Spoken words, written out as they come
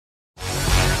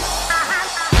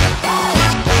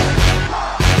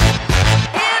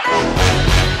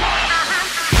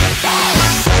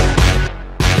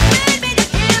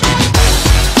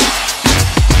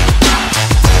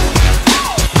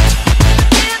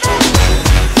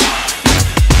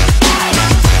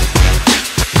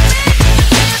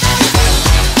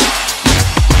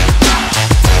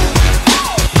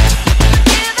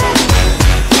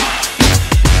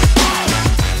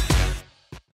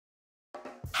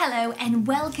Hello and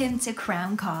welcome to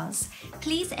Crown Cars.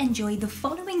 Please enjoy the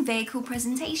following vehicle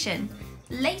presentation.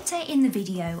 Later in the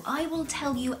video, I will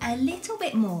tell you a little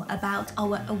bit more about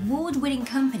our award-winning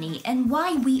company and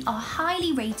why we are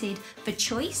highly rated for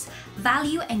choice,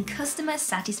 value and customer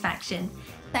satisfaction.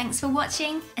 Thanks for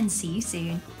watching and see you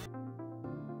soon.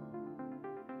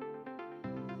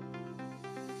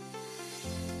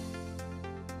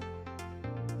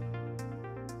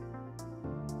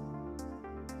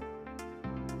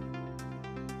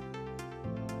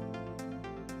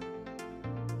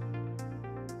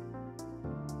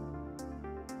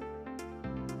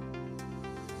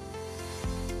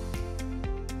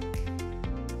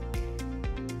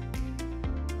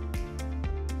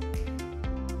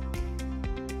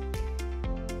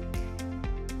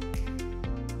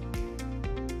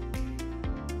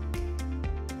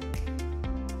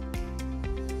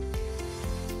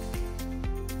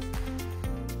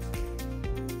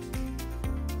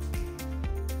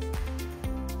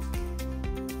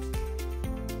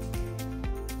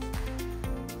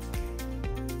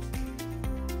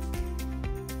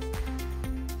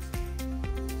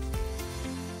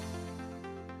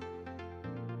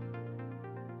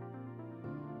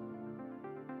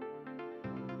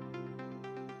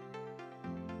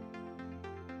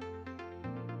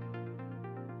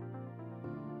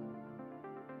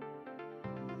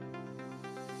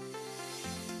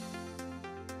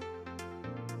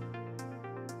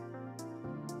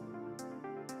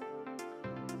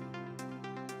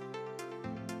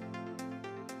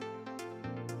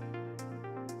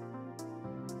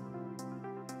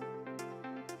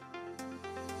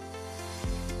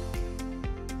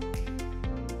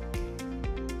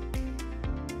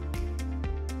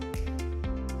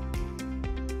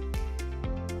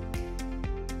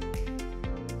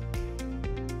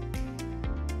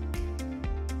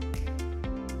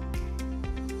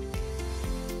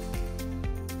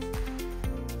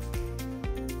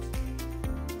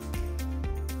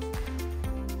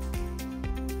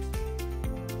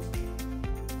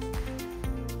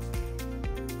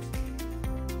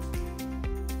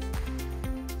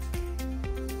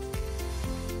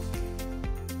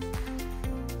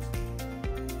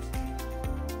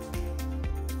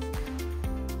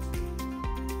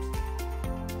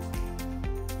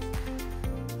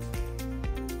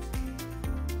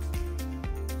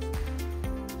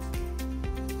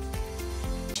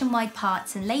 Nationwide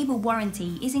parts and labour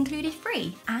warranty is included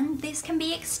free, and this can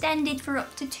be extended for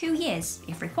up to 2 years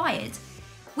if required.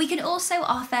 We can also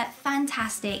offer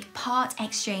fantastic part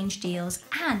exchange deals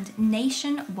and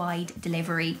nationwide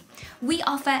delivery. We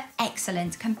offer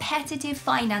excellent competitive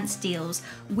finance deals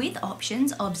with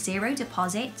options of 0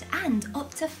 deposit and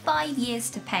up to 5 years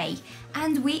to pay.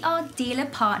 And we are dealer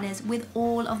partners with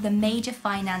all of the major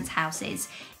finance houses,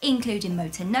 including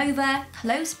Motor Nova,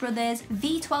 Close Brothers,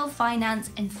 V12 Finance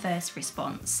and First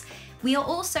Response. We are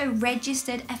also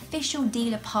registered official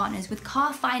dealer partners with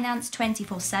Car Finance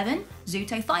 24/7,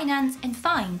 Zuto Finance and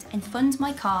Find and Fund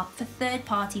My Car for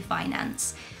third-party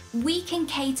finance. We can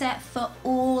cater for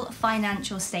all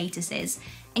financial statuses,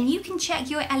 and you can check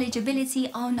your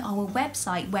eligibility on our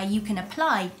website where you can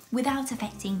apply without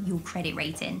affecting your credit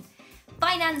rating.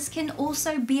 Finance can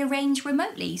also be arranged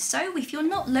remotely, so if you're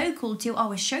not local to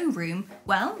our showroom,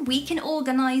 well, we can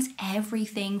organise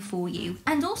everything for you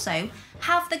and also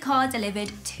have the car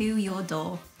delivered to your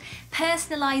door.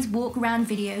 Personalised walk-around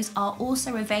videos are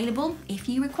also available if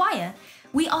you require.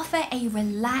 We offer a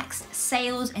relaxed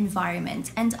sales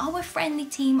environment and our friendly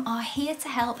team are here to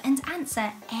help and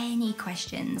answer any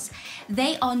questions.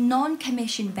 They are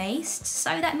non-commission based,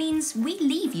 so that means we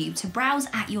leave you to browse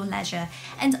at your leisure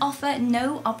and offer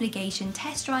no obligation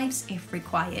test drives if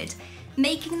required,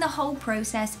 making the whole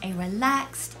process a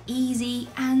relaxed, easy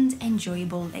and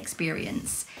enjoyable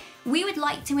experience. We would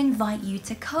like to invite you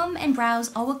to come and browse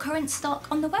our current stock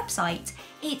on the website.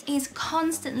 It is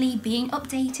constantly being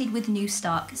updated with new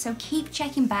stock, so keep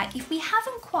checking back if we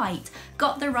haven't quite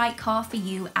got the right car for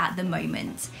you at the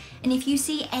moment. And if you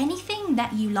see anything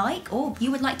that you like or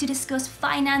you would like to discuss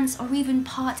finance or even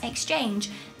part exchange,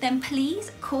 then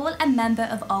please call a member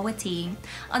of our team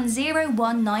on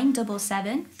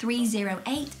 01977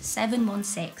 308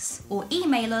 716 or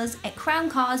email us at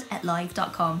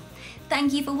crowncars@live.com.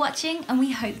 Thank you for watching and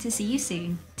we hope to see you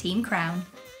soon. Team Crown.